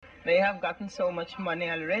They have gotten so much money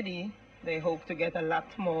already, they hope to get a lot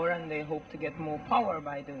more, and they hope to get more power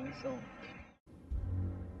by doing so.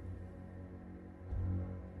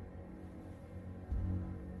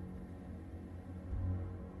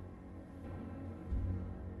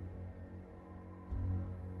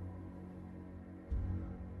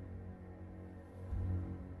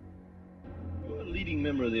 You're a leading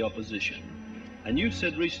member of the opposition, and you've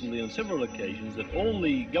said recently on several occasions that all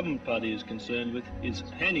the government party is concerned with is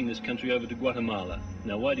handing this country over to Guatemala.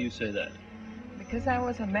 Now, why do you say that? Because I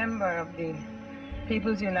was a member of the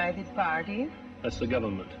People's United Party. That's the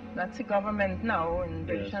government. That's the government now in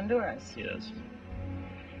British Honduras. Yes.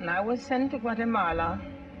 And I was sent to Guatemala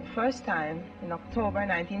the first time in October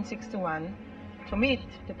 1961 to meet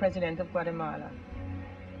the President of Guatemala.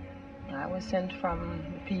 I was sent from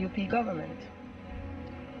the PUP government.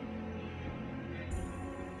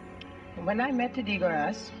 When I met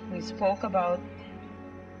Digoras, we spoke about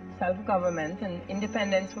self-government and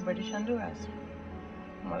independence for British Honduras.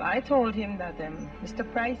 Well, I told him that Mr.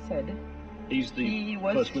 Price said... He's the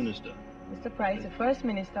First Minister. Mr. Price, the First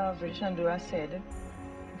Minister of British Honduras, said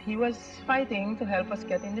he was fighting to help us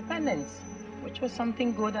get independence, which was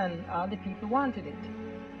something good and all the people wanted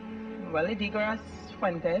it. Well, Digoras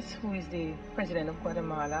Fuentes, who is the President of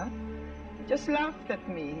Guatemala, just laughed at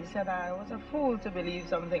me. He said I was a fool to believe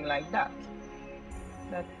something like that.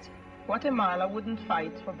 That Guatemala wouldn't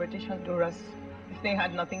fight for British Honduras if they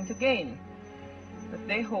had nothing to gain. That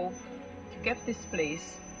they hope to get this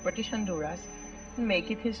place, British Honduras, and make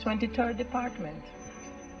it his 23rd department.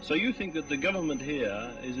 So you think that the government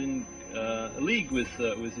here is in league with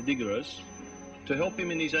Digoras to help him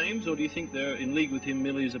in his aims, or do you think they're in league with him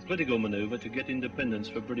merely as a political maneuver to get independence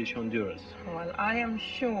for British Honduras? Well, I am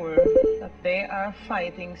sure that they are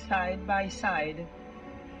fighting side by side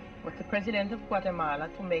with the President of Guatemala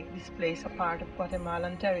to make this place a part of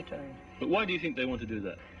Guatemalan territory. But why do you think they want to do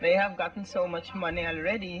that? They have gotten so much money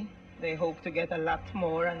already, they hope to get a lot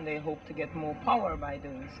more, and they hope to get more power by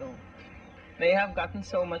doing so. They have gotten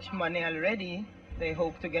so much money already, they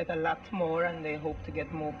hope to get a lot more, and they hope to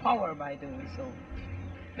get more power by doing so.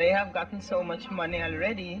 They have gotten so much money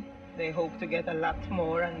already, they hope to get a lot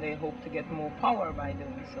more, and they hope to get more power by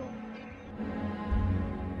doing so.